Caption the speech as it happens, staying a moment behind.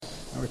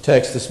Our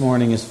text this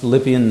morning is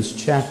Philippians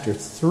chapter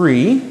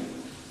 3,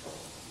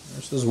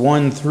 verses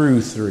 1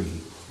 through 3. You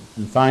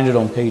can find it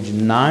on page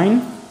 9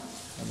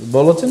 of the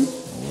bulletin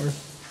or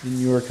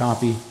in your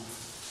copy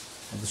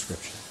of the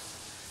Scripture.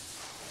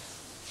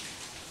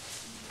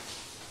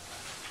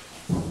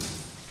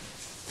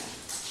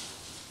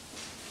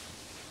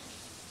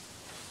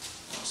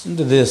 Listen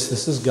to this.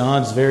 This is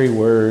God's very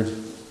word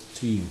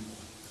to you.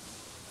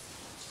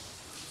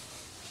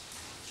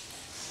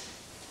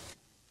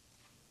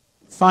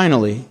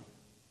 Finally,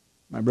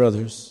 my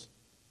brothers,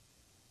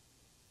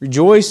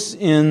 rejoice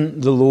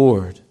in the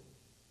Lord.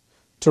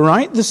 To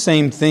write the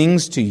same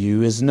things to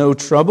you is no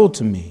trouble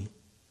to me,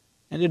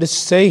 and it is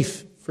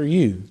safe for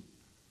you.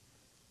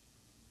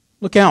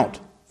 Look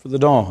out for the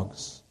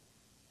dogs.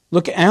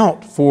 Look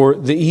out for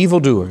the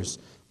evildoers.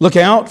 Look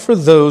out for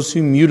those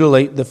who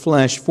mutilate the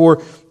flesh,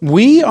 for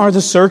we are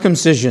the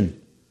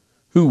circumcision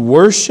who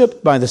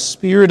worship by the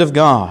Spirit of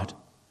God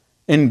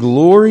and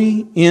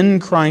glory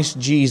in Christ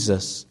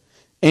Jesus,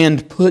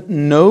 and put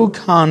no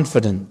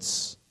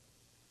confidence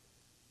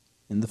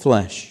in the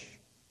flesh.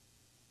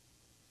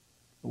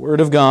 The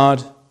Word of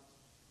God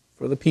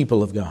for the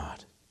people of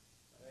God.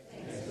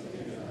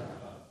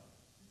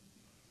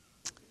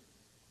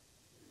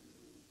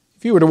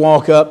 If you were to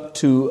walk up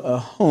to a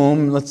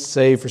home, let's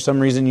say for some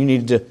reason you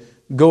needed to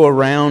go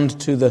around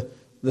to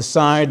the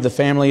side, the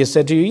family has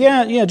said to you,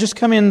 yeah, just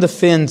come in the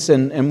fence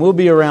and we'll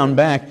be around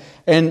back,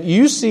 and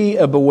you see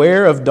a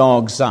beware of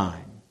dog sign.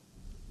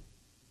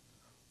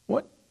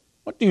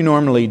 What do you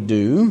normally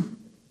do?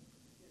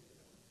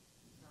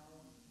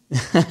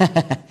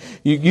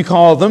 You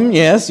call them,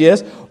 yes,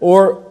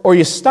 or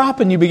you stop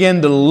and you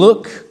begin to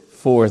look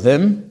for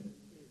them.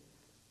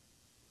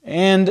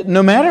 And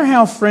no matter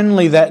how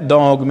friendly that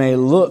dog may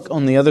look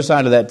on the other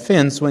side of that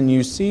fence when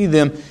you see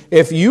them,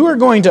 if you are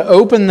going to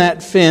open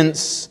that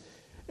fence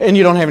and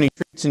you don't have any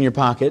treats in your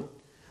pocket,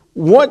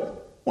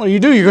 what do?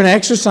 You're going to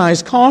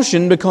exercise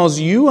caution because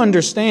you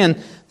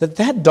understand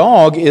that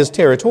dog is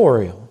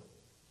territorial.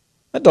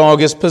 That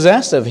dog is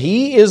possessive.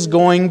 He is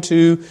going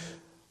to,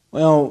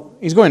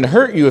 he's going to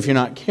hurt you if you're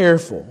not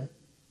careful.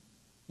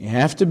 You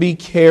have to be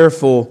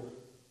careful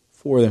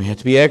for them. You have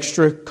to be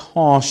extra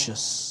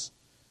cautious.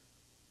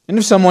 And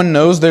if someone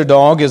knows their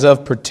dog is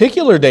of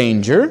particular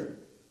danger,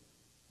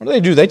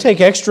 what do? They take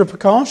extra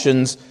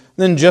precautions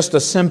than just a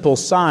simple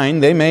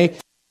sign. They may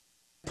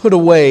put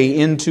away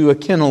into a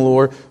kennel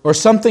or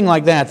something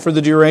like that for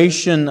the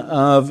duration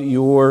of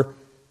your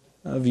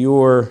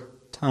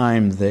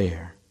time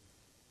there.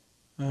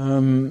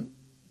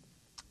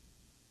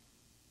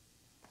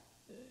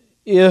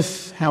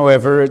 If,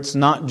 however, it's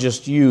not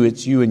just you,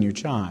 it's you and your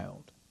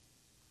child,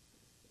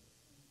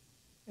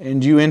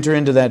 and you enter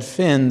into that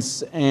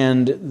fence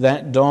and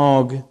that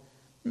dog,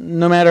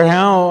 no matter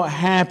how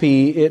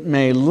happy it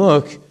may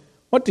look,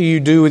 what do you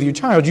do with your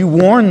child? You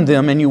warn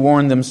them, and you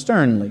warn them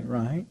sternly,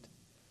 right?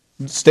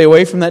 Stay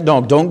away from that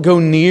dog. Don't go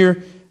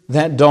near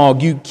that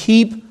dog. You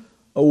keep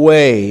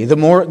away. The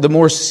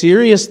more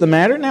serious the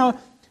matter. Now,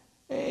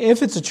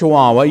 if it's a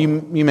Chihuahua, you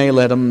may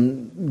let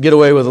them get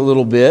away with a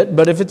little bit.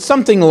 But if it's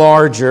something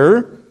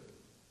larger,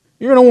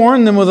 you're going to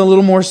warn them with a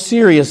little more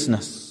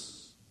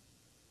seriousness.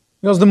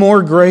 Because the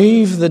more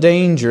grave the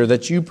danger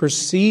that you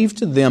perceive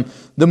to them,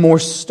 the more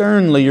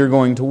sternly you're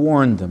going to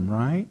warn them,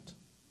 right?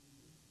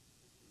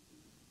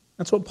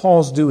 That's what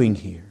Paul's doing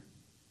here.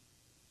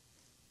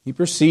 He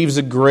perceives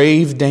a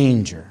grave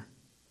danger.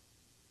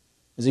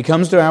 As he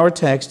comes to our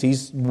text,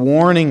 he's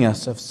warning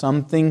us of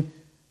something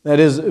that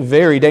is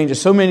very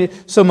dangerous.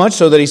 So much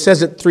so that he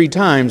says it 3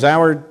 times.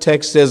 Our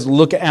text says,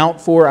 look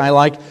out for. I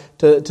like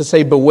to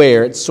say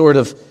beware. It sort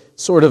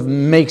of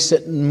makes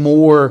it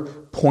more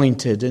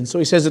pointed. And so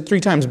he says it 3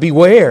 times.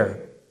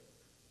 Beware.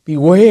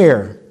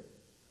 Beware.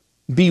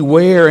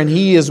 Beware. And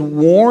he is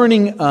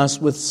warning us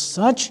with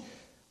such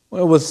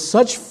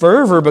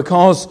fervor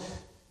because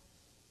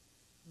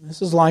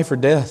this is life or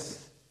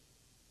death.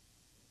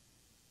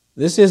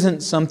 This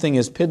isn't something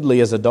as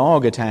piddly as a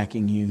dog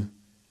attacking you.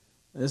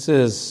 This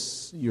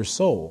is your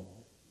soul.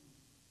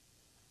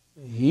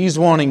 He's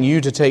wanting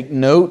you to take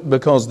note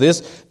because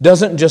this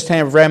doesn't just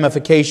have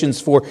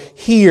ramifications for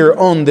here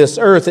on this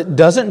earth. It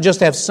doesn't just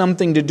have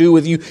something to do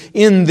with you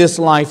in this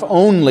life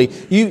only.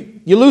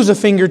 You lose a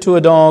finger to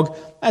a dog,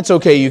 that's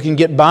okay, you can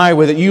get by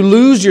with it. You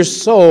lose your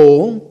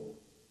soul,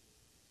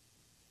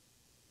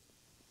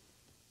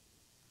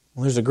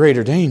 well, there's a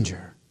greater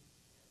danger.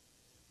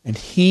 And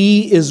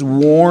he is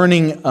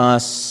warning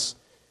us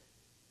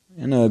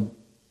in a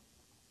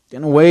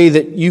way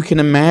that you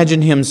can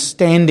imagine him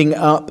standing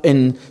up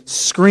and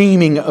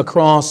screaming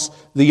across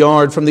the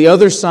yard from the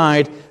other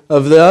side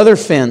of the other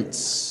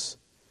fence,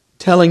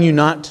 telling you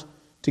not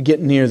to get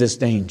near this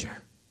danger.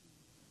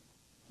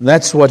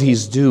 That's what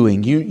he's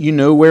doing. You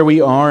know where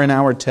we are in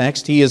our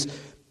text. He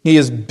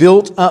has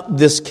built up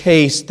this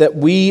case that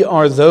we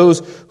are those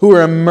who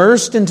are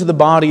immersed into the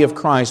body of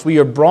Christ. We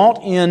are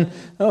brought in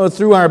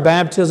through our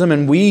baptism,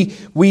 and we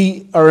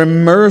are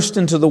immersed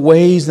into the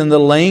ways and the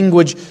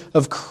language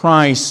of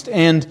Christ.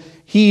 And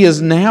He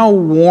is now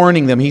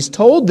warning them. He's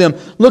told them,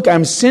 look,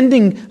 I'm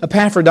sending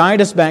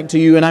Epaphroditus back to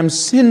you, and I'm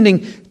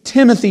sending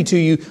Timothy to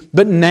you.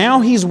 But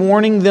now he's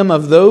warning them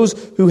of those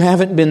who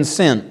haven't been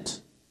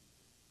sent.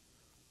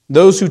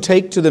 Those who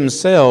take to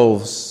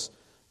themselves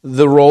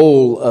the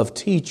role of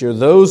teacher.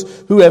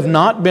 Those who have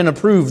not been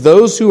approved.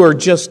 Those who are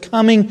just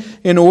coming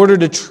in order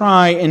to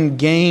try and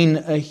gain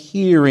a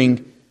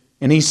hearing.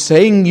 And he's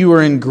saying you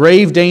are in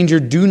grave danger.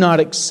 Do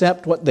not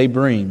accept what they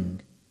bring.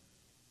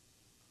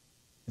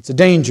 It's a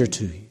danger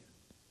to you.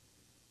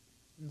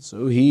 And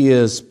so he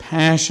is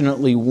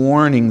passionately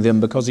warning them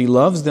because he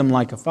loves them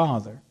like a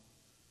father.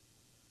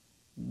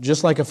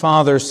 Just like a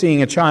father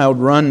seeing a child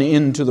run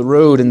into the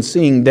road and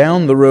seeing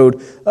down the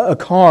road a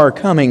car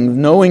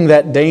coming, knowing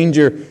that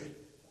danger,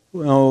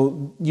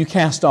 well, you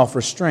cast off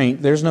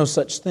restraint. There's no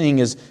such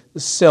thing as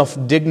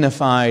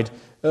self-dignified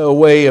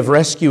way of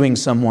rescuing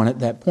someone at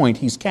that point.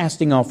 He's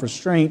casting off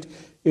restraint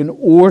in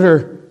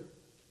order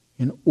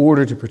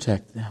to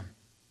protect them.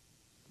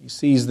 He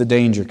sees the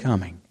danger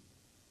coming.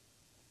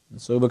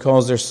 And so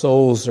because their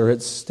souls are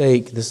at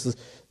stake,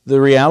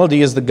 the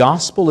reality is the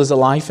gospel is a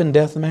life and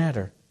death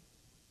matter.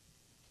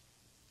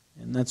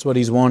 And that's what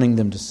he's wanting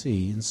them to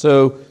see. And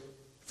so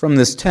from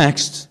this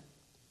text,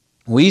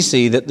 we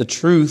see that the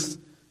truth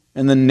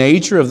and the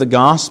nature of the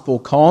gospel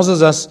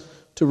causes us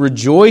to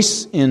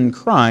rejoice in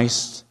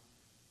Christ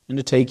and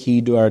to take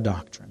heed to our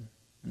doctrine.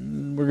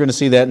 And we're going to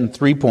see that in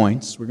 3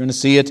 points. We're going to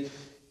see it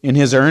in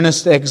his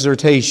earnest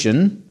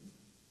exhortation.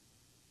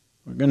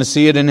 We're going to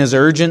see it in his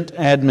urgent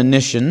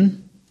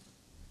admonition.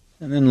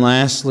 And then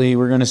lastly,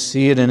 we're going to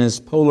see it in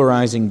his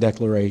polarizing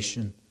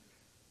declaration.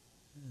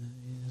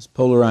 His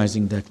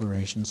polarizing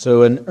declaration.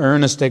 So an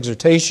earnest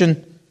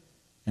exhortation,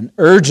 an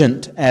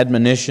urgent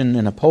admonition,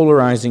 and a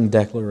polarizing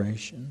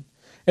declaration.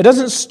 It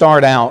doesn't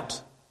start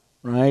out,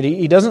 right?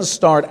 He doesn't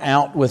start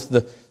out with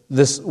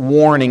this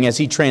warning as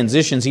he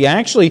transitions. He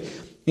actually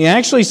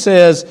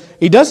says,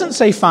 he doesn't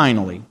say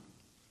finally.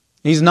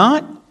 He's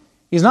not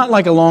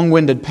like a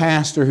long-winded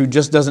pastor who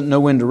just doesn't know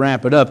when to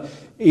wrap it up.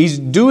 He's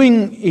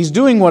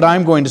doing what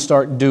I'm going to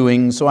start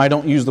doing, so I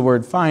don't use the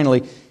word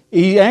finally.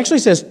 He actually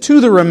says,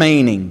 to the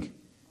remaining.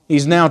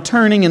 He's now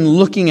turning and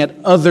looking at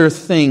other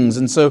things.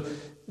 And so,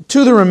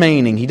 to the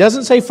remaining. He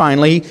doesn't say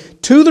finally.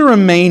 To the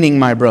remaining,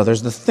 my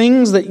brothers, the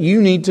things that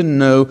you need to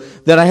know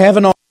that I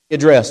haven't already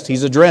addressed.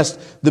 He's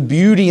addressed the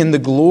beauty and the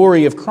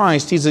glory of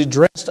Christ. He's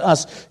addressed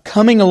us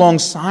coming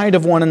alongside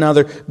of one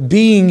another,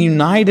 being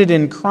united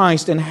in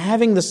Christ and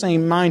having the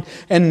same mind.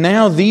 And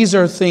now these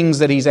are things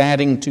that he's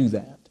adding to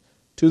that,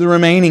 to the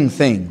remaining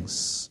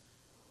things.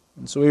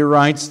 And so he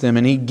writes them,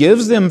 and he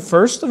gives them,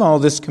 first of all,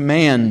 this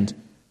command,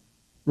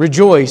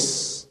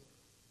 rejoice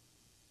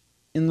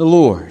in the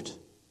Lord.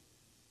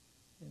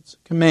 It's a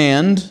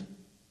command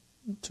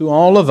to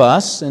all of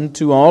us and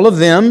to all of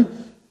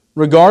them,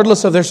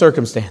 regardless of their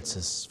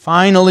circumstances.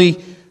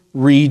 Finally,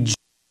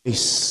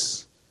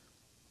 rejoice.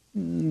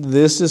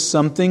 This is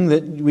something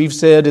that we've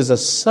said is a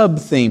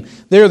sub-theme.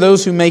 There are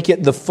those who make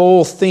it the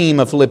full theme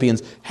of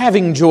Philippians,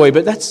 having joy,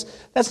 but that's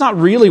not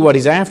really what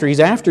he's after.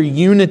 He's after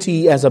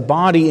unity as a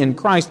body in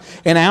Christ,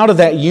 and out of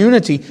that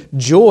unity,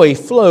 joy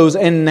flows.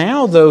 And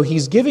now, though,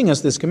 he's giving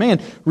us this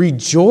command,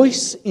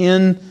 rejoice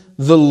in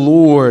the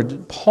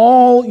Lord.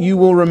 Paul, you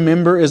will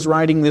remember, is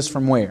writing this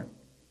from where?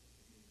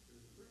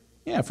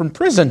 Yeah, from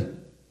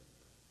prison.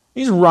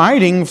 He's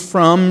writing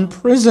from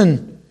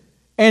prison.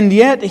 And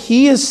yet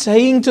he is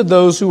saying to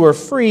those who are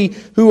free,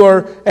 who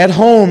are at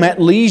home,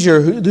 at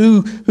leisure,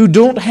 who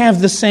don't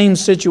have the same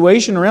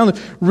situation around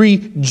them,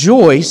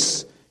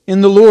 rejoice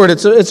in the Lord.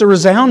 It's a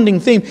resounding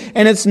theme.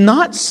 And it's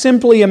not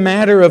simply a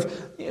matter of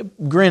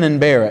grin and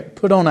bear it.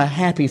 Put on a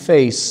happy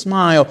face,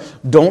 smile.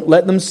 Don't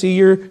let them see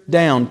you're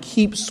down.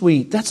 Keep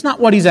sweet. That's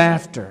not what he's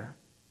after.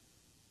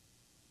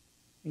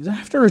 He's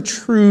after a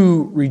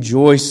true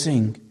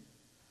rejoicing.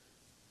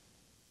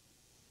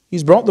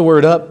 He's brought the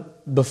word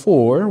up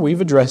before. We've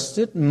addressed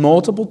it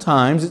multiple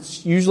times.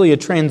 It's usually a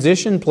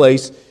transition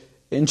place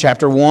in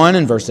chapter 1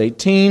 and verse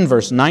 18,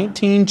 verse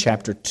 19,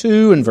 chapter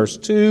 2 and verse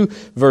 2,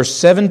 verse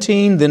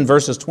 17, then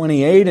verses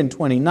 28 and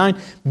 29.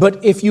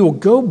 But if you'll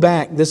go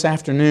back this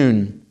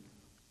afternoon,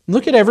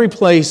 look at every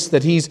place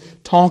that he's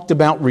talked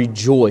about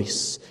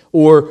rejoice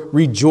or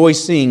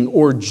rejoicing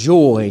or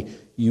joy.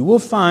 You will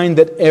find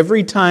that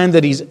every time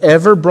that he's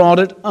ever brought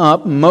it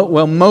up,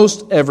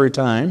 most every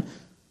time,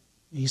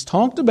 he's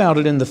talked about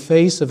it in the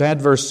face of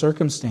adverse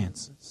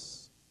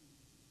circumstances.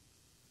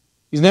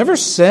 He's never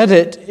said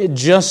it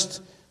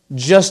just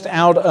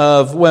out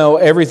of,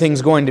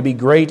 everything's going to be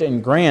great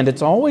and grand.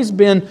 It's always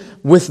been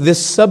with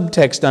this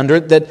subtext under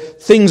it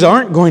that things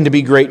aren't going to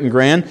be great and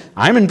grand.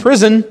 I'm in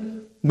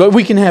prison, but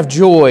we can have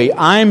joy.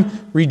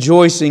 I'm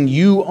rejoicing.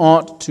 You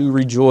ought to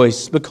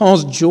rejoice,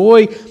 because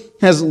joy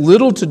has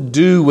little to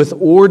do with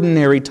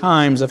ordinary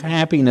times of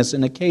happiness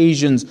and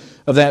occasions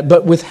of that,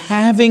 but with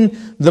having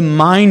the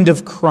mind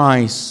of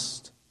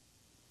Christ.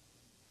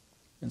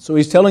 And so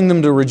he's telling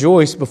them to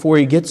rejoice before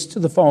he gets to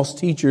the false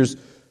teachers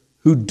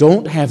who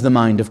don't have the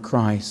mind of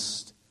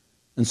Christ.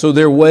 And so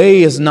their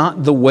way is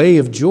not the way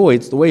of joy,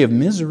 it's the way of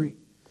misery.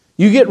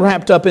 You get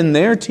wrapped up in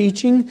their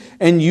teaching,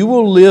 and you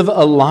will live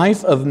a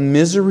life of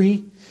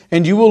misery,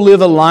 and you will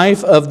live a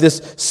life of this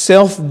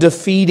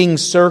self-defeating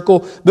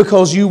circle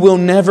because you will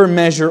never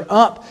measure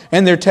up.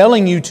 And they're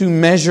telling you to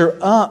measure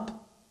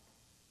up.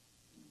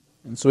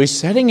 And so he's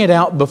setting it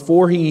out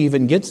before he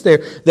even gets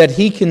there, that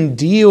he can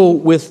deal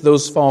with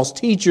those false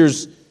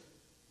teachers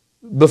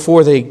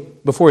before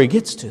he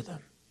gets to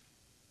them.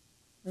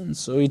 And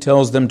so he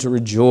tells them to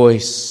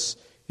rejoice.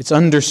 It's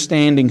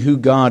understanding who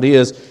God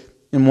is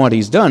and what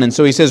He's done. And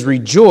so he says,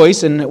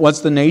 rejoice. And what's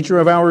the nature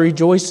of our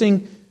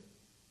rejoicing?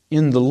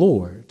 In the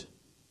Lord.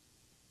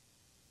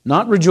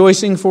 Not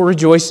rejoicing for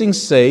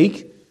rejoicing's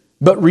sake,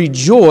 but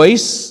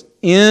rejoice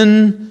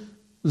in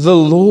the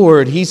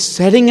Lord. He's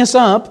setting us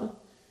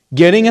up,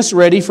 getting us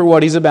ready for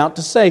what He's about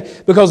to say.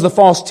 Because the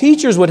false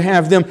teachers would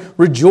have them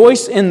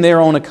rejoice in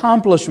their own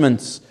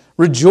accomplishments,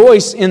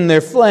 rejoice in their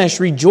flesh,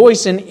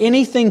 rejoice in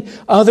anything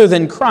other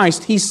than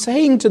Christ. He's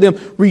saying to them,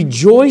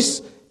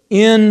 rejoice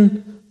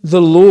in the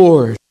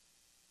Lord.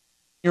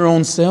 Your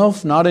own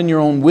self, not in your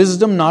own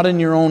wisdom, not in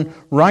your own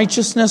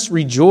righteousness.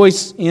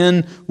 Rejoice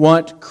in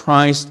what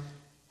Christ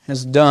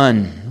has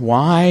done.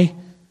 Why?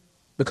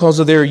 Because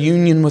of their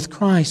union with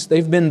Christ.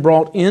 They've been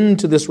brought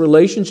into this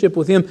relationship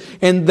with Him,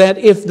 and that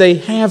if they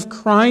have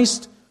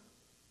Christ,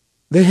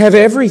 they have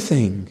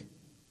everything.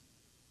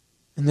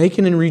 And they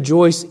can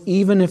rejoice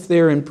even if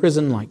they're in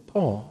prison like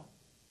Paul.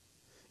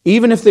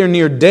 Even if they're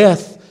near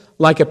death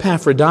like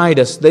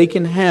Epaphroditus, they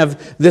can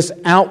have this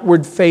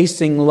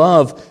outward-facing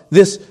love,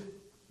 this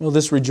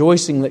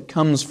rejoicing that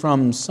comes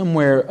from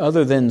somewhere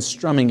other than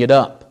strumming it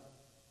up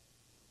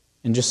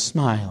and just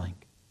smiling.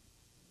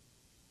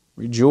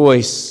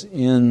 Rejoice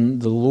in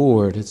the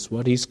Lord. It's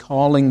what He's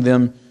calling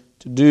them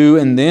to do.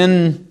 And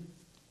then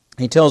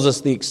He tells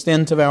us the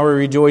extent of our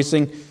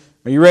rejoicing.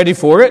 Are you ready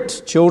for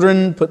it?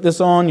 Children, put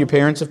this on. Your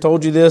parents have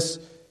told you this.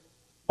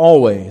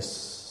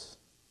 Always.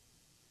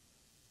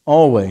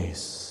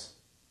 Always.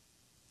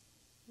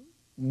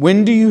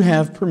 When do you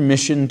have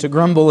permission to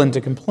grumble and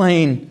to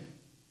complain?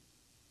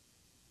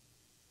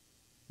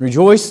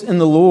 Rejoice in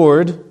the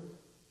Lord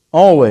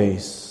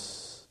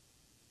always.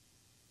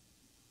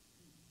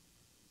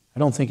 I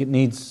don't think it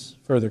needs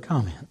further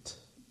comment.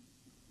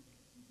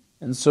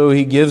 And so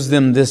he gives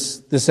them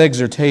this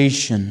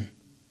exhortation.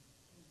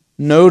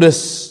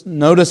 Notice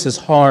his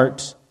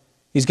heart.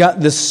 He's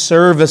got this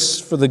service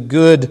for the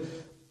good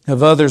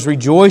of others.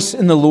 Rejoice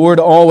in the Lord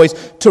always.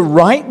 To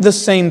write the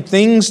same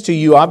things to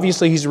you.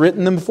 Obviously, he's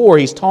written them before.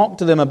 He's talked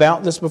to them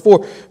about this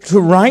before. To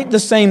write the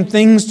same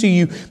things to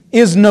you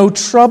is no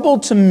trouble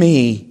to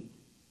me.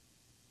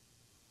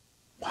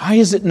 Why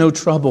is it no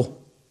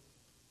trouble?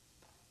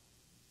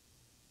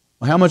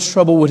 Well, how much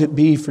trouble would it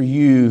be for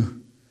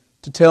you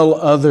to tell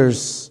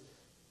others,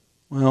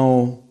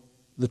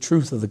 the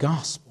truth of the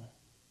gospel?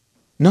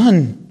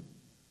 None.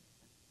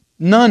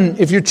 None.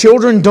 If your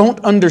children don't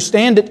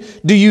understand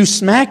it, do you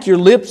smack your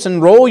lips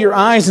and roll your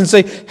eyes and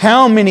say,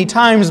 how many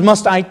times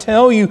must I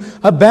tell you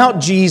about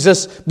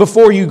Jesus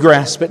before you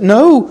grasp it?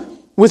 No.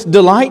 With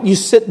delight, you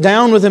sit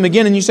down with them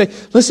again and you say,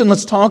 listen,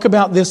 let's talk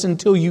about this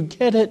until you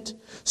get it.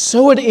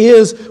 So it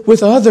is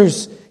with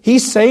others.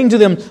 He's saying to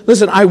them,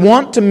 listen, I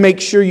want to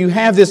make sure you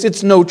have this.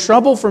 It's no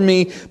trouble for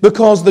me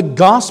because the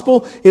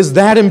gospel is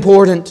that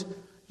important.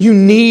 You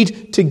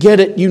need to get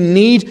it. You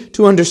need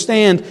to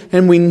understand.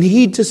 And we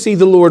need to see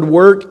the Lord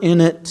work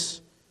in it.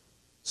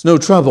 It's no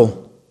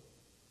trouble.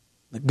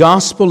 The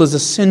gospel is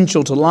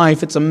essential to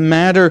life. It's a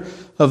matter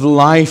of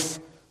life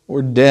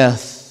or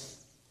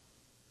death.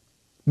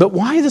 But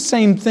why the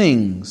same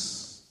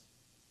things?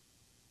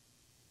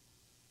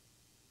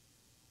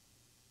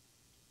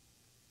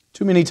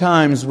 Too many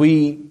times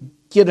we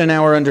get in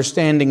our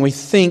understanding, we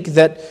think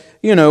that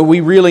we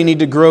really need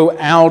to grow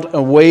out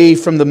away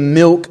from the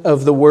milk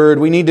of the Word.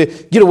 We need to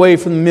get away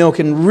from the milk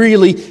and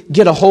really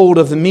get a hold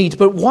of the meat.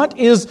 But what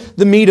is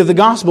the meat of the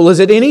gospel? Is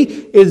it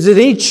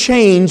any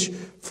change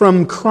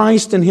from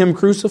Christ and Him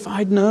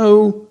crucified?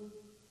 No.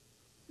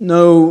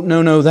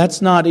 No,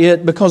 that's not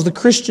it. Because the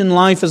Christian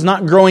life is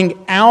not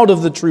growing out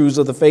of the truths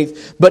of the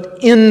faith, but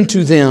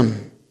into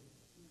them.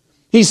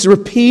 He's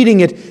repeating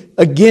it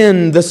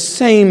again, the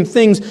same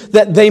things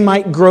that they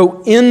might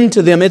grow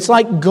into them. It's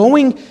like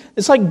going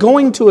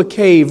to a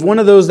cave, one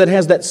of those that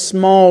has that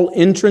small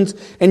entrance,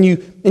 and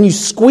you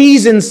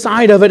squeeze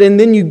inside of it, and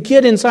then you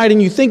get inside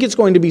and you think it's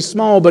going to be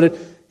small, but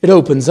it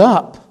opens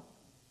up.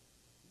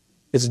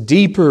 It's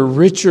deeper,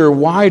 richer,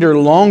 wider,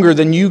 longer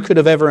than you could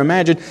have ever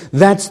imagined.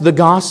 That's the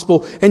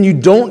gospel. And you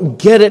don't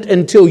get it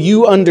until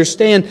you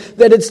understand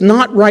that it's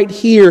not right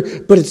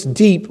here, but it's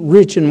deep,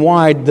 rich, and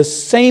wide. The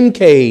same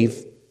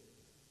cave,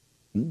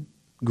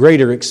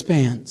 greater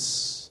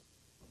expanse.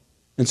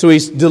 And so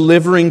he's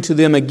delivering to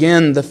them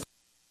again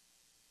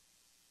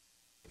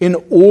in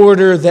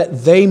order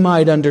that they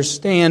might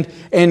understand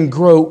and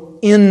grow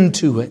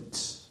into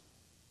it.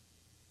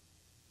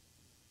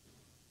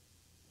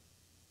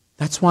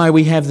 That's why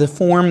we have the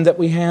form that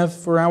we have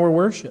for our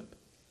worship.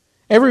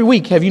 Every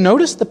week, have you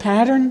noticed the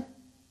pattern?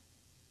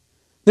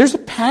 There's a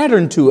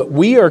pattern to it.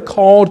 We are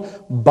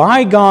called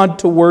by God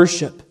to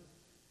worship.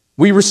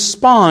 We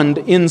respond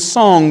in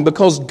song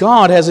because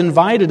God has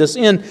invited us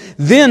in.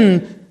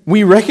 Then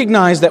we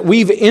recognize that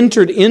we've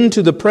entered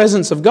into the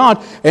presence of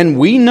God, and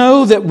we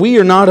know that we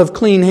are not of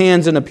clean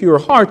hands and a pure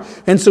heart.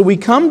 And so we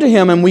come to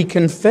Him and we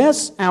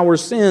confess our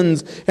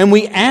sins and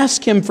we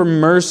ask Him for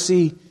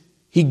mercy.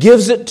 He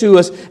gives it to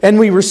us, and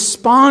we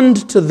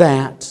respond to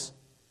that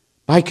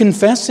by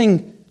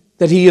confessing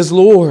that He is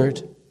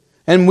Lord.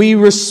 And we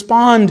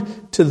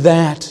respond to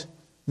that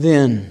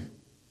then.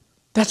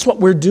 That's what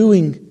we're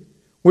doing.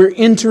 We're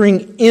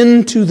entering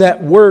into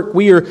that work.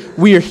 We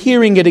are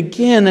hearing it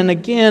again and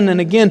again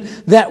and again,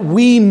 that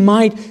we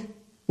might,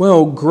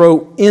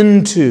 grow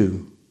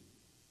into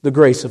the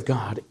grace of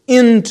God,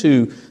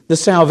 into the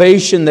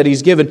salvation that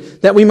He's given,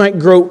 that we might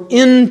grow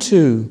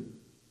into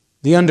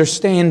the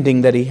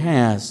understanding that He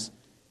has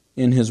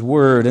in His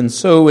Word. And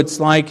so it's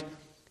like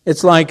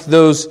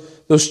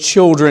those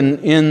children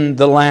in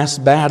the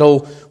last battle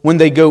when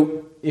they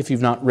go. If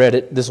you've not read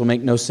it, this will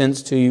make no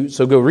sense to you,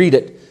 so go read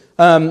it.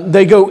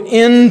 They go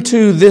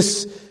into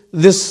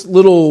this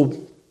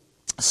little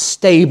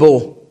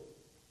stable,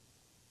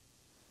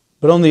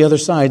 but on the other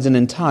side's an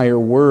entire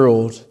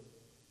world.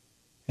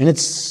 And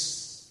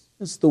it's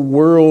the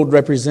world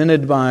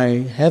represented by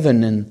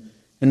heaven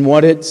and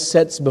what it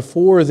sets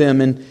before them.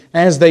 And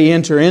as they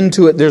enter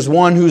into it, there's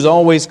one who's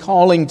always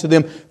calling to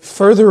them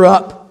further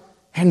up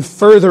and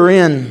further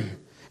in.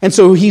 And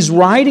so He's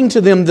writing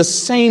to them the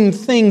same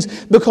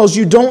things, because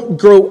you don't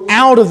grow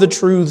out of the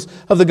truths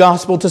of the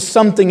gospel to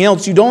something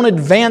else. You don't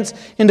advance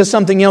into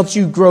something else.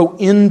 You grow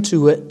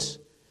into it.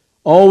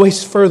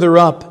 Always further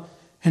up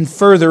and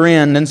further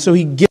in. And so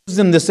He gives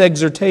them this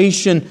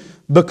exhortation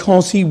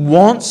because He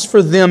wants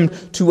for them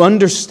to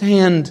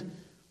understand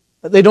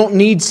that they don't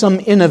need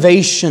some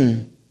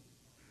innovation.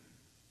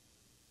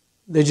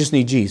 They just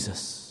need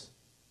Jesus.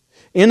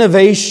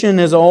 Innovation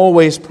is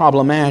always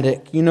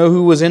problematic. You know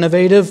who was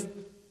innovative?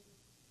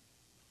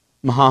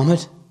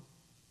 Muhammad.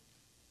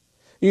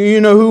 You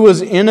know who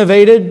was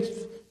innovated?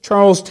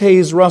 Charles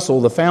Taze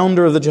Russell, the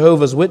founder of the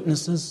Jehovah's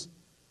Witnesses.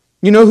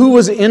 You know who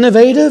was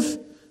innovative?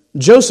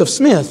 Joseph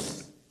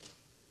Smith.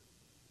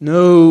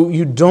 No,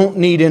 you don't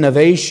need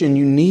innovation.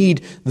 You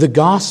need the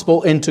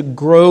gospel and to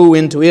grow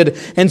into it.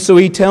 And so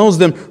He tells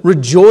them,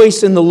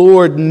 rejoice in the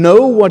Lord,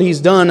 know what He's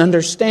done,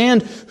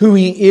 understand who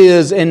He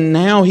is. And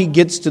now He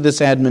gets to this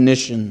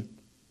admonition.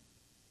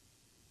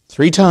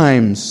 3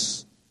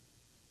 times,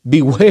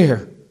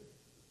 beware.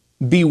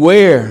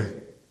 Beware.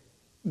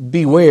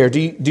 Beware. Do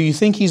you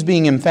think He's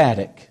being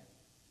emphatic?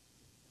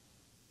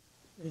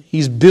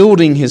 He's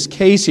building His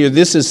case here.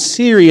 This is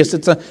serious.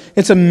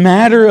 It's a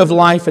matter of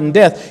life and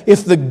death.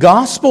 If the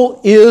gospel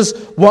is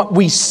what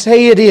we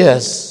say it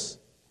is,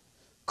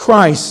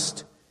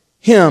 Christ,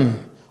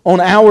 Him, on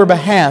our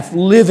behalf,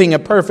 living a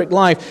perfect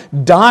life,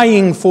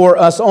 dying for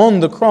us on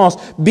the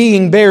cross,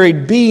 being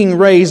buried, being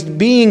raised,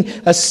 being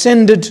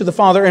ascended to the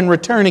Father and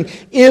returning.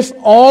 If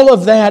all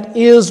of that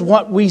is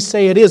what we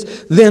say it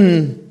is,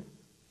 then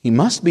He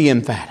must be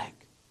emphatic.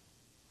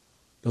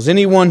 Because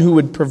anyone who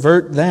would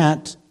pervert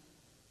that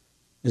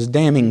is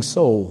damning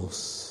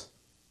souls.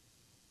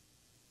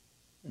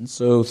 And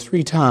so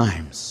 3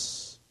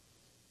 times,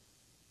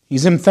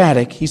 He's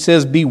emphatic. He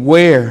says,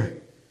 beware.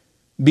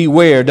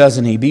 Beware,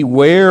 doesn't He?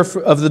 Beware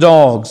of the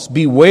dogs.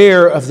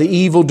 Beware of the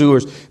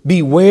evildoers.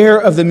 Beware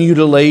of the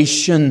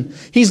mutilation.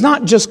 He's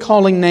not just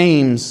calling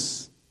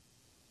names.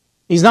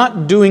 He's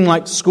not doing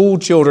like school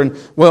children.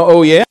 Well,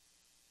 oh yeah,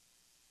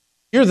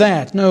 you're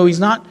that. No, He's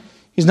not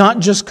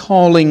just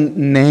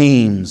calling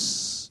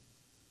names.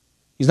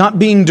 He's not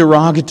being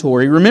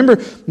derogatory. Remember,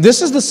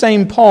 this is the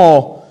same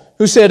Paul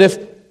who said,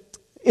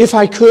 if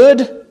I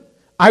could,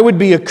 I would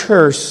be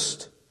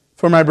accursed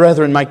for my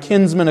brethren, my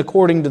kinsmen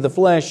according to the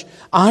flesh.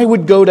 I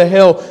would go to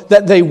hell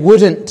that they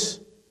wouldn't.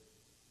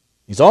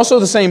 He's also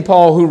the same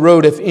Paul who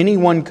wrote, if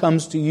anyone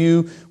comes to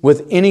you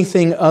with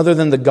anything other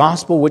than the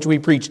gospel which we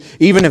preach,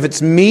 even if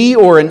it's me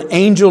or an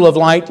angel of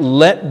light,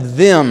 let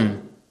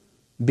them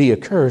be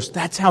accursed.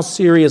 That's how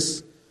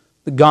serious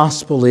the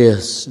gospel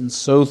is. And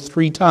so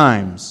 3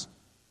 times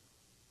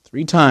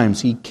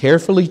He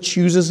carefully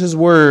chooses His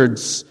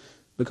words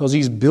because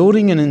He's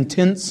building an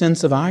intense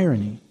sense of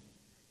irony.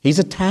 He's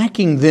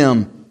attacking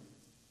them.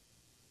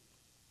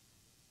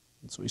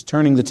 And so He's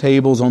turning the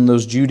tables on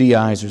those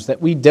Judaizers that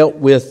we dealt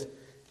with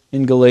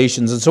in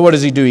Galatians. And so what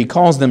does He do? He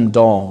calls them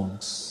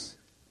dogs.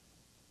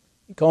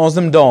 He calls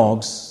them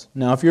dogs.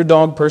 Now, if you're a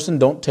dog person,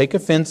 don't take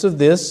offense of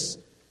this.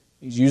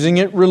 He's using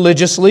it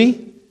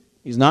religiously.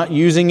 He's not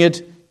using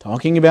it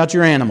talking about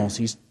your animals.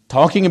 He's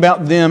talking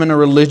about them in a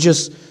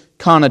religious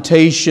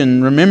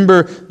connotation.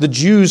 Remember, the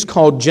Jews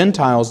called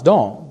Gentiles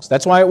dogs.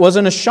 That's why it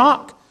wasn't a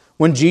shock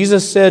when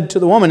Jesus said to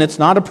the woman, it's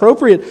not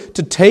appropriate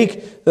to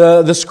take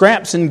the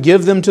scraps and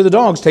give them to the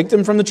dogs. Take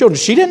them from the children.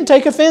 She didn't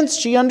take offense.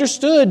 She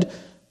understood.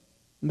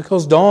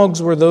 Because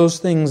dogs were those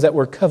things that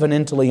were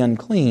covenantally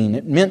unclean.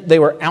 It meant they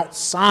were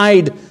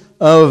outside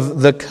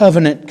of the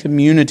covenant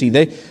community.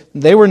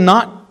 They were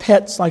not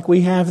pets like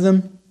we have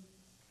them.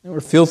 They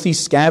were filthy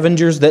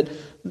scavengers that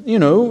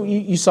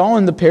you saw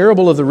in the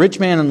parable of the rich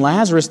man and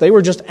Lazarus, they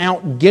were just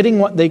out getting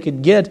what they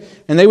could get,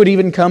 and they would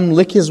even come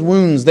lick his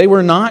wounds. They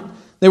were not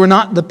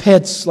the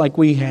pets like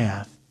we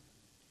have.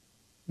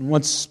 And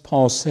what's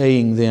Paul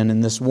saying then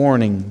in this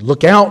warning?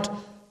 Look out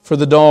for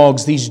the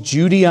dogs. These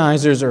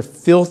Judaizers are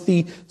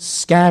filthy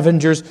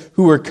scavengers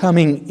who are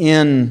coming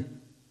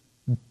in,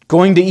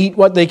 going to eat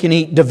what they can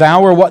eat,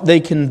 devour what they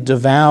can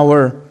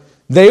devour.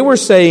 They were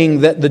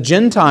saying that the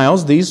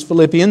Gentiles, these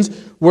Philippians,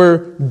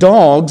 were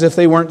dogs if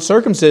they weren't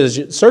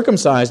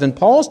circumcised. And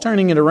Paul's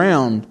turning it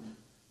around.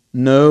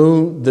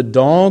 No, the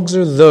dogs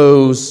are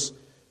those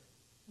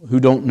who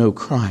don't know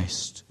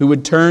Christ, who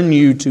would turn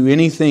you to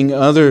anything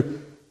other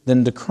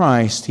than to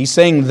Christ. He's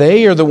saying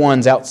they are the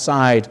ones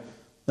outside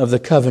of the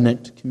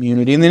covenant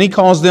community. And then he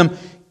calls them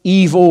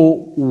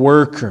evil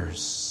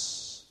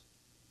workers.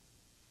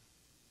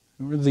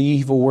 Who are the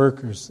evil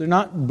workers? They're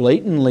not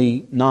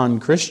blatantly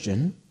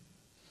non-Christian.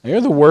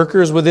 They're the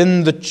workers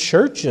within the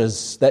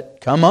churches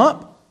that come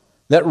up,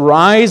 that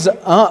rise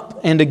up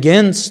and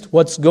against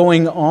what's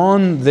going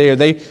on there.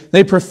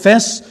 They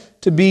profess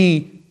to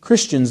be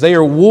Christians. They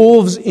are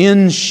wolves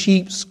in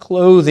sheep's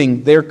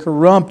clothing. They're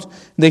corrupt.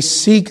 They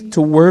seek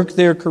to work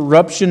their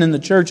corruption in the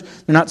church.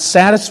 They're not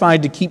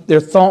satisfied to keep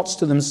their thoughts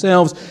to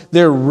themselves.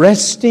 They're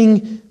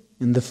resting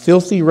in the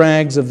filthy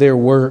rags of their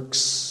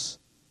works.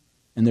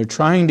 And they're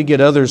trying to get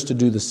others to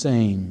do the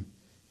same.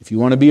 If you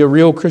want to be a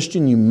real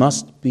Christian, you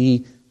must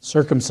be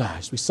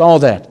circumcised. We saw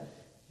that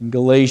in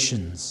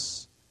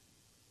Galatians.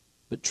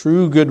 But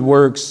true good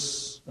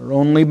works are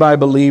only by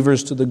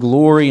believers to the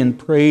glory and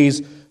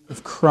praise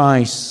of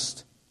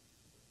Christ.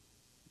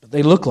 But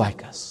they look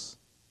like us.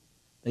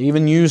 They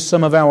even use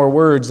some of our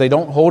words. They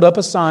don't hold up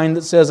a sign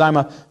that says, I'm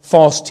a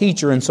false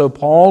teacher. And so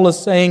Paul is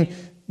saying,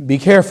 be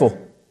careful.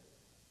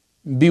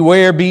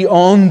 Beware, be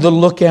on the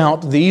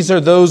lookout. These are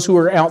those who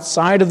are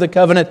outside of the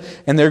covenant,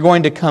 and they're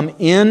going to come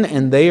in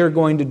and they are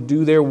going to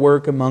do their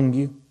work among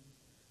you.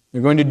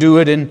 They're going to do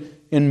it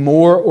in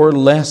more or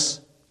less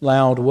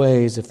loud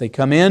ways. If they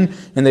come in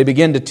and they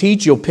begin to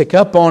teach, you'll pick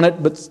up on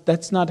it, but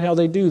that's not how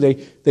they do.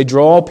 They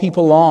draw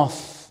people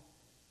off,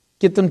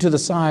 get them to the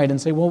side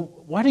and say, well,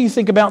 why do you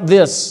think about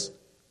this?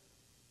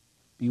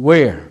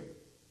 Beware,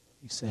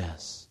 he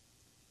says.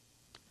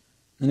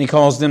 Then he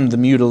calls them the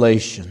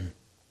mutilation.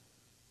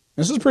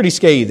 This is pretty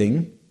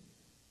scathing.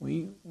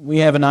 We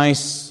have a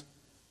nice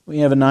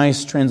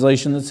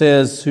translation that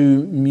says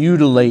who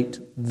mutilate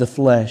the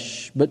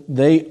flesh, but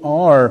they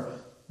are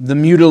the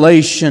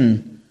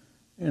mutilation.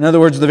 In other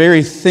words, the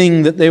very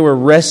thing that they were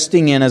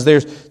resting in as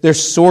their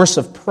source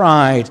of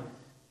pride.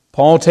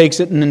 Paul takes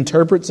it and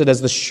interprets it as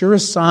the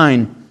surest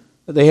sign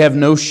that they have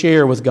no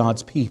share with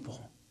God's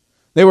people.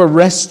 They were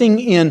resting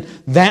in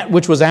that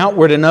which was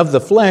outward and of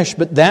the flesh,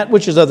 but that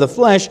which is of the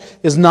flesh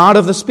is not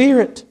of the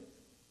Spirit.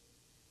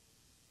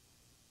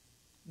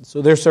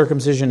 So their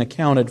circumcision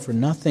accounted for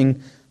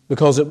nothing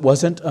because it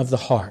wasn't of the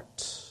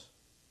heart.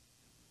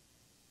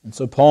 And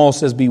so Paul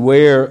says,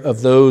 beware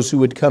of those who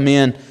would come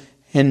in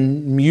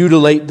and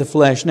mutilate the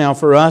flesh. Now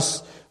for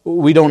us,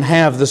 we don't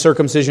have the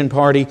circumcision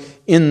party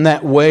in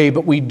that way,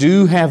 but we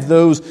do have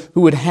those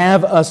who would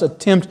have us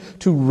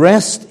attempt to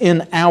rest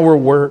in our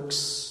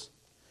works,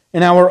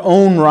 in our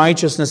own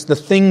righteousness, the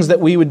things that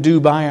we would do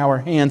by our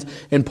hands.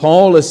 And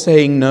Paul is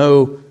saying,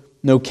 no,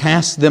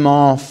 cast them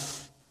off.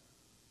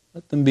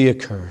 Let them be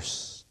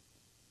accursed.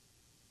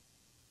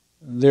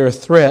 They're a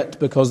threat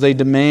because they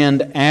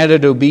demand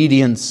added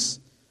obedience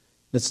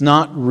that's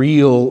not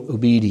real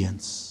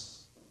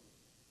obedience.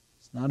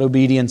 It's not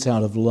obedience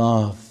out of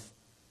love.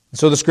 And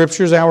so the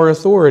Scripture is our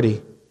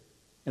authority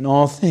in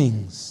all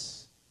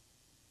things.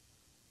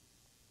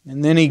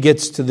 And then he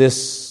gets to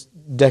this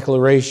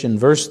declaration.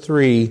 Verse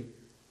 3,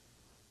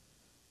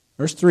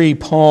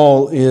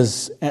 Paul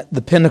is at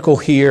the pinnacle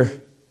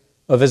here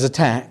of his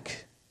attack.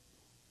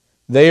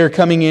 They are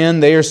coming in,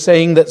 they are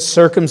saying that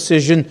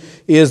circumcision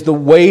is the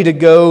way to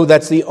go.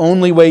 That's the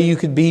only way you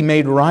could be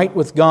made right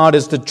with God,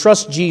 is to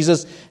trust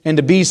Jesus and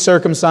to be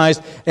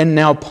circumcised. And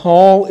now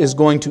Paul is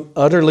going to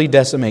utterly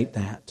decimate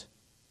that.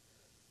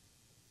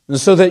 And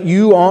so that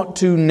you ought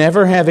to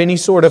never have any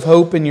sort of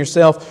hope in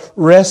yourself,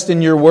 rest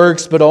in your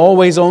works, but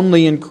always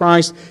only in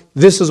Christ.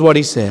 This is what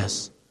he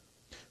says.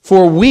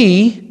 For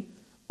we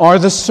are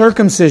the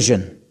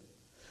circumcision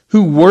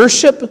who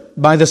worship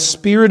by the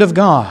Spirit of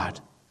God,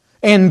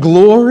 and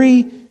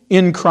glory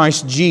in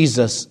Christ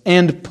Jesus,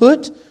 and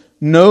put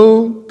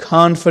no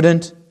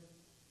confidence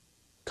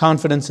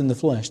in the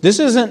flesh. This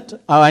isn't,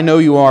 I know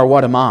you are,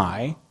 what am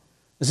I?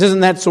 This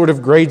isn't that sort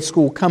of grade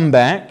school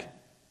comeback.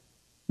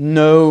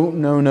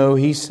 No.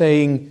 He's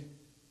saying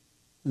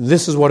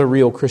this is what a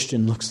real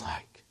Christian looks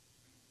like.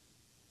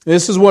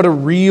 This is what a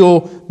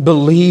real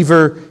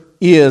believer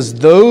is.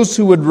 Those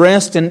who would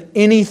rest in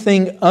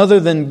anything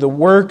other than the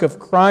work of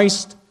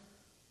Christ,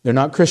 they're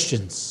not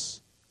Christians.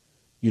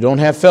 You don't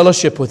have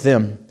fellowship with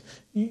them.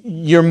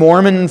 Your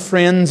Mormon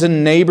friends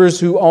and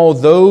neighbors who,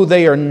 although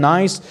they are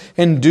nice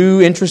and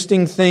do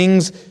interesting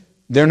things,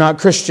 they're not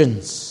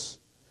Christians.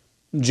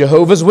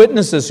 Jehovah's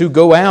Witnesses who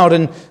go out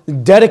and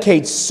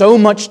dedicate so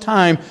much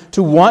time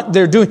to what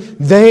they're doing,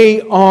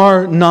 they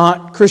are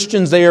not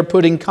Christians. They are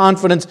putting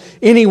confidence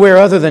anywhere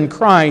other than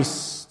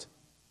Christ.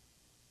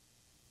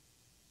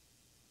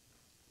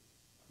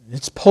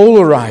 It's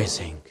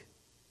polarizing.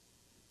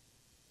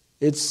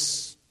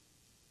 It's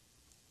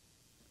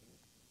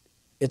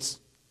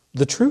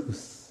the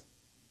truth.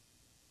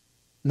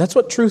 And that's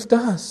what truth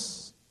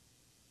does.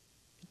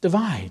 It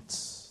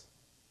divides.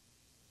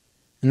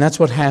 And that's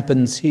what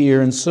happens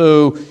here. And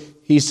so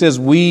he says,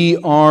 we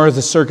are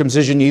the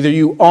circumcision. Either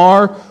you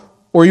are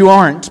or you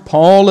aren't.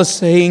 Paul is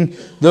saying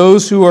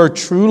those who are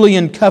truly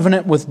in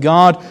covenant with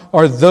God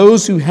are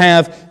those who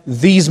have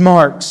these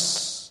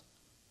marks.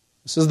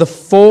 This is the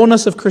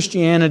fullness of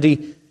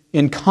Christianity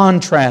in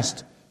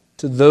contrast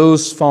to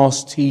those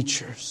false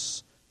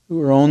teachers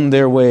who are on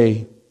their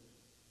way.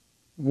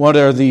 What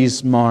are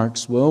these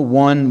marks? Well,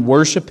 one,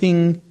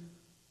 worshiping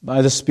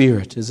by the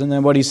Spirit. Isn't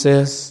that what he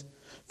says?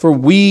 For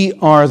we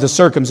are the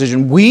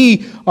circumcision.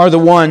 We are the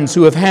ones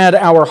who have had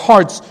our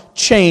hearts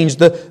changed.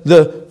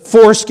 The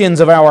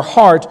foreskins of our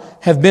heart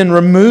have been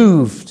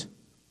removed.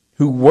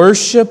 Who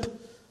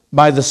worship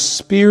by the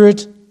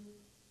Spirit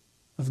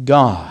of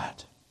God.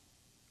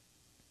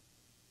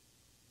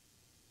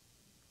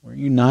 We're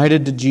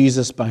united to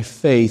Jesus by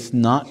faith,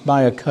 not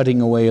by a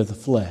cutting away of the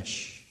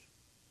flesh.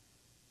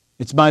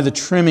 It's by the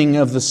trimming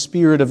of the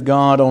Spirit of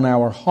God on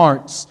our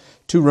hearts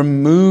to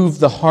remove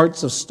the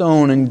hearts of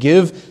stone and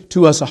give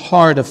to us a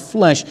heart of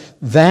flesh.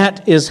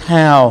 That is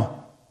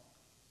how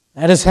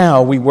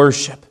we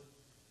worship.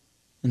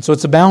 And so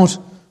it's about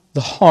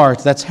the heart.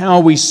 That's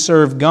how we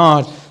serve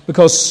God,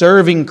 because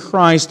serving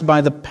Christ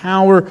by the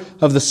power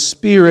of the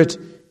Spirit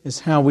is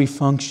how we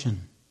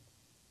function.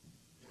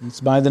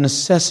 It's by the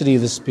necessity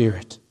of the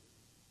Spirit.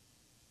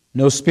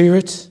 No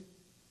Spirit,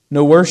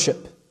 no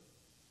worship.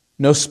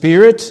 No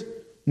Spirit,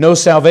 no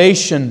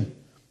salvation.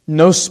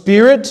 No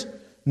Spirit,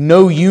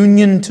 no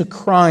union to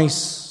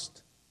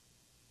Christ.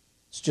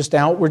 It's just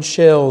outward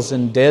shells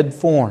and dead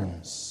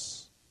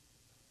forms.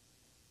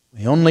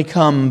 We only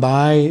come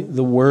by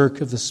the work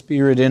of the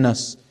Spirit in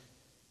us.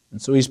 And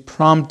so He's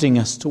prompting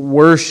us to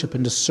worship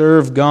and to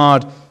serve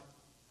God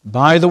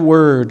by the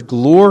Word,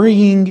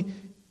 glorying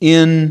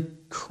in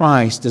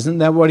Christ. Isn't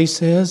that what He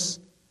says?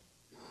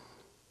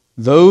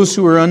 Those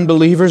who are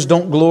unbelievers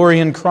don't glory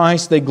in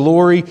Christ, they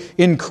glory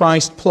in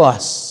Christ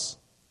plus.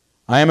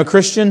 I am a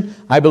Christian,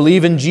 I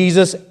believe in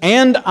Jesus,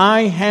 and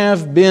I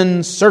have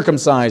been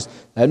circumcised.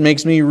 That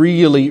makes me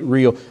really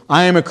real.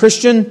 I am a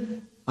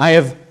Christian, I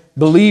have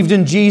believed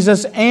in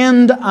Jesus,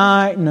 and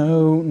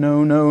No.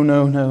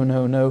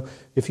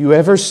 If you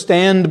ever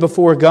stand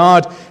before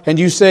God and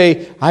you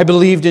say, I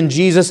believed in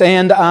Jesus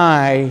and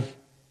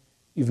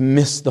you've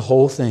missed the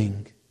whole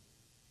thing.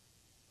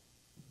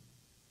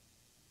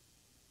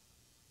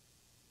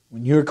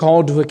 When you're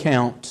called to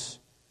account,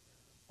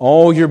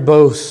 all your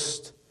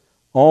boast,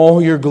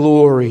 all your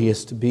glory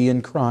is to be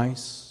in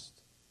Christ.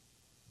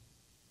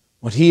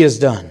 What He has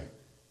done,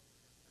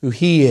 who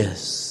He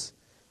is.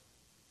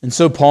 And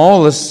so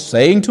Paul is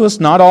saying to us,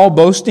 not all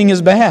boasting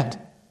is bad.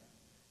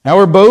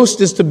 Our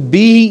boast is to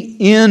be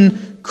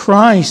in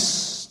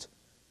Christ.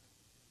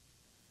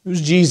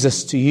 Who's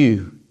Jesus to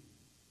you?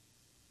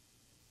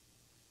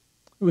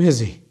 Who is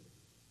He?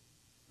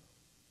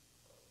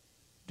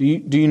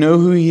 Do you know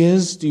who He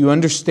is? Do you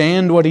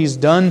understand what He's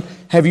done?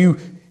 Have you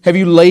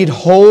laid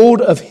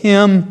hold of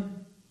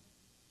Him?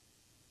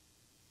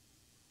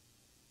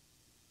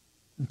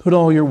 And put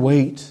all your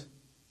weight,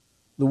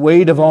 the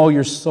weight of all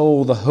your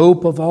soul, the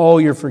hope of all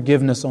your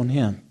forgiveness on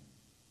Him.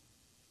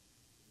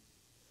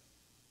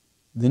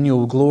 Then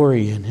you'll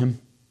glory in Him.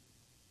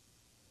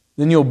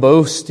 Then you'll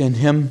boast in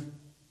Him.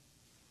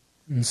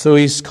 And so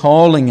He's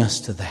calling us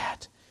to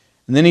that.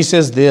 And then He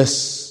says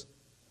this,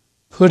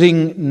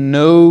 putting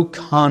no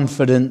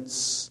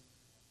confidence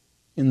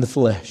in the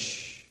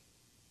flesh.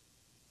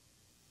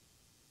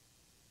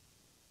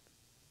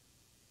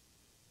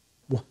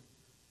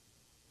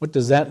 What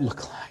does that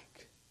look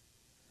like?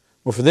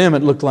 Well, for them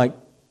it looked like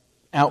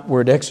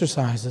outward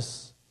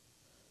exercises.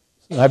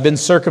 I've been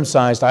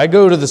circumcised. I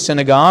go to the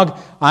synagogue.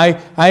 I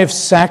have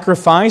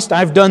sacrificed.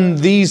 I've done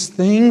these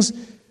things.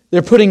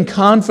 They're putting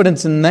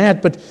confidence in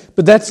that, but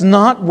that's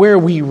not where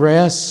we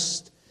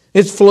rest.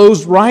 It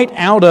flows right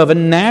out of,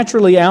 and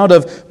naturally out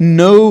of,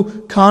 no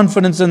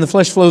confidence in the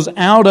flesh flows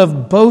out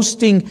of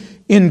boasting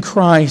in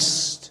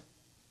Christ.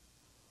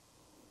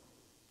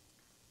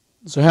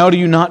 So how do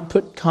you not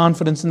put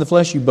confidence in the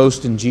flesh? You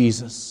boast in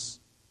Jesus.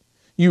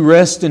 You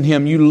rest in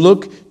Him. You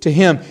look to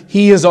Him.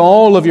 He is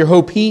all of your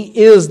hope. He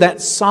is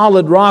that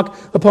solid rock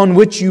upon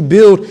which you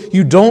build.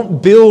 You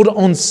don't build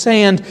on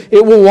sand.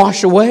 It will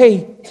wash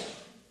away.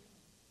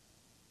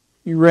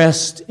 You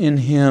rest in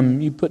Him.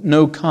 You put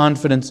no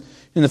confidence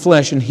in the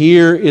flesh. And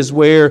here is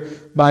where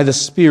by the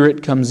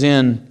Spirit comes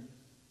in.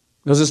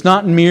 Because it's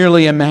not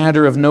merely a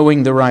matter of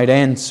knowing the right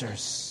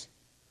answers.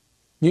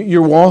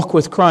 Your walk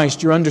with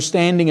Christ, your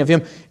understanding of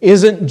Him,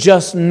 isn't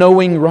just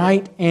knowing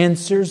right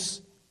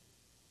answers.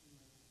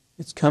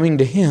 It's coming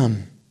to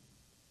Him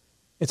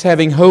It's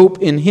having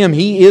hope in Him.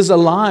 He is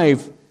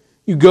alive.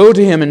 You go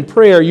to Him in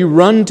prayer. You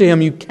run to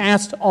Him. You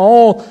cast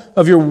all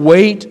of your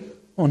weight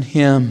on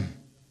Him.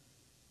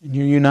 And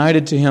you're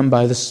united to Him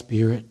by the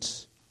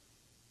Spirit.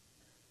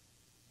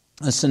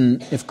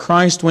 Listen, if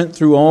Christ went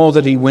through all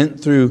that He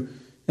went through,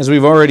 as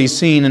we've already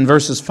seen in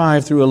verses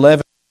 5 through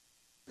 11,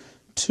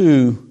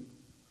 2,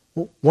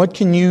 what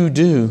can you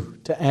do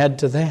to add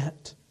to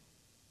that?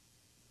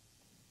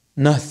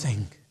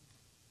 Nothing.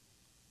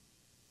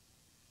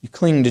 You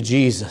cling to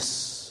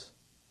Jesus.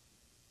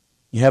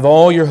 You have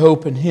all your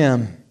hope in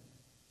Him.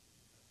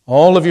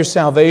 All of your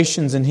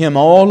salvation's in Him.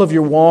 All of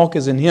your walk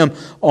is in Him.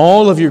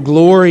 All of your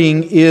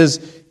glorying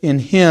is in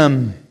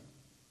Him.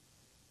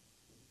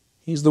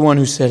 He's the one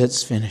who said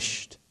it's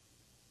finished.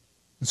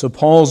 And so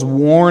Paul's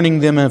warning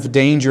them of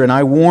danger, and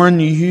I warn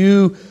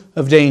you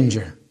of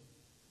danger.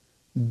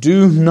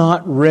 Do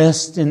not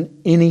rest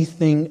in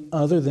anything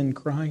other than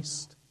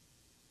Christ.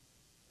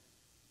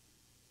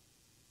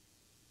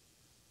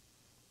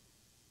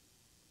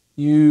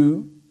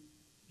 You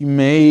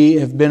may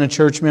have been a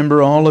church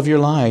member all of your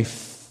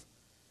life.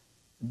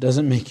 It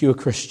doesn't make you a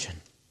Christian.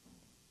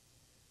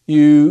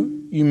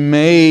 You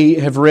may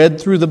have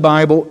read through the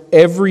Bible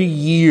every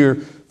year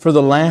for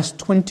the last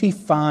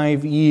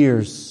 25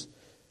 years.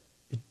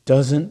 It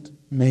doesn't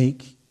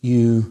make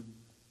you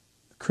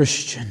a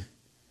Christian.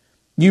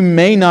 You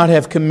may not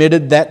have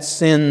committed that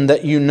sin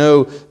that you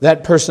know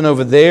that person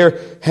over there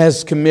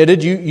has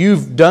committed.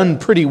 You've done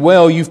pretty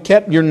well. You've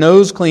kept your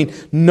nose clean.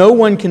 No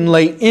one can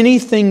lay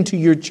anything to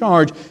your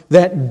charge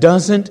that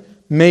doesn't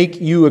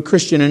make you a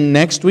Christian. And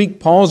next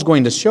week, Paul's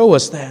going to show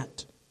us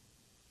that.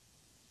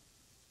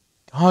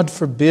 God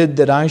forbid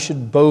that I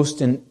should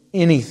boast in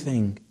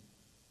anything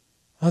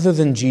other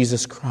than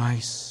Jesus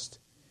Christ.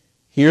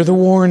 Hear the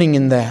warning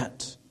in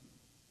that.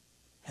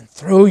 And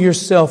throw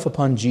yourself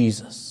upon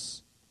Jesus.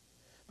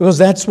 Because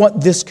that's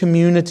what this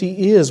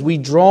community is. We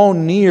draw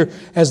near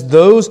as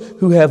those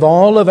who have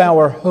all of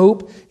our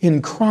hope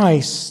in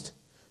Christ.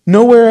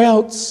 Nowhere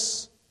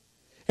else.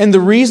 And the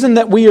reason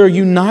that we are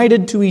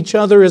united to each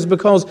other is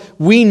because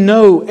we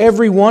know,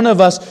 every one of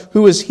us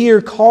who is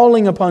here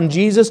calling upon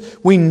Jesus,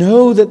 we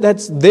know that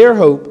that's their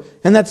hope,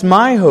 and that's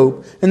my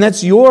hope, and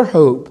that's your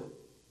hope.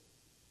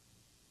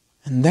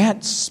 And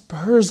that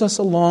spurs us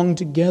along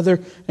together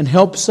and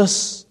helps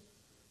us,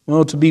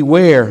 to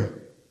beware.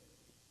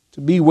 To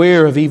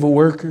beware of evil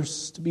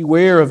workers, to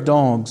beware of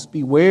dogs,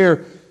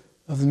 beware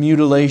of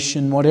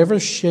mutilation, whatever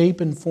shape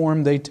and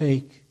form they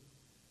take.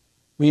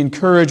 We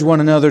encourage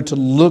one another to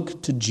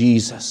look to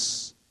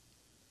Jesus,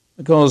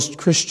 because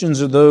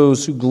Christians are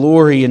those who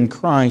glory in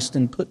Christ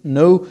and put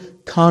no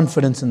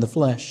confidence in the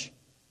flesh.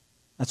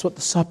 That's what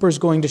the supper is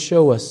going to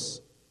show us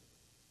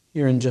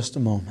here in just a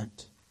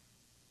moment.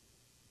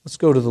 Let's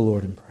go to the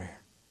Lord in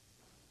prayer.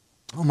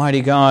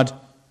 Almighty God,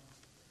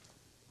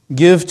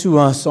 give to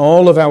us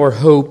all of our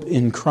hope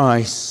in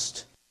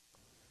Christ.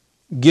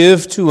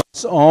 Give to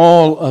us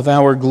all of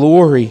our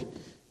glory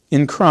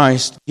in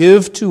Christ.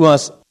 Give to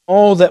us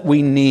all that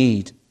we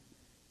need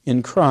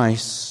in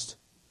Christ.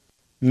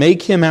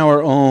 Make Him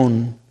our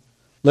own.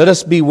 Let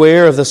us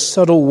beware of the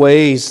subtle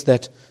ways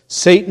that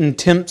Satan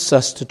tempts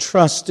us to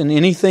trust in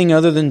anything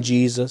other than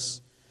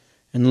Jesus.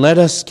 And let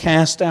us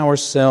cast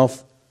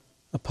ourselves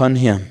upon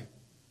Him.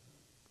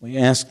 We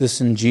ask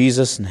this in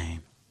Jesus'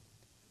 name.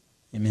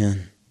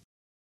 Amen.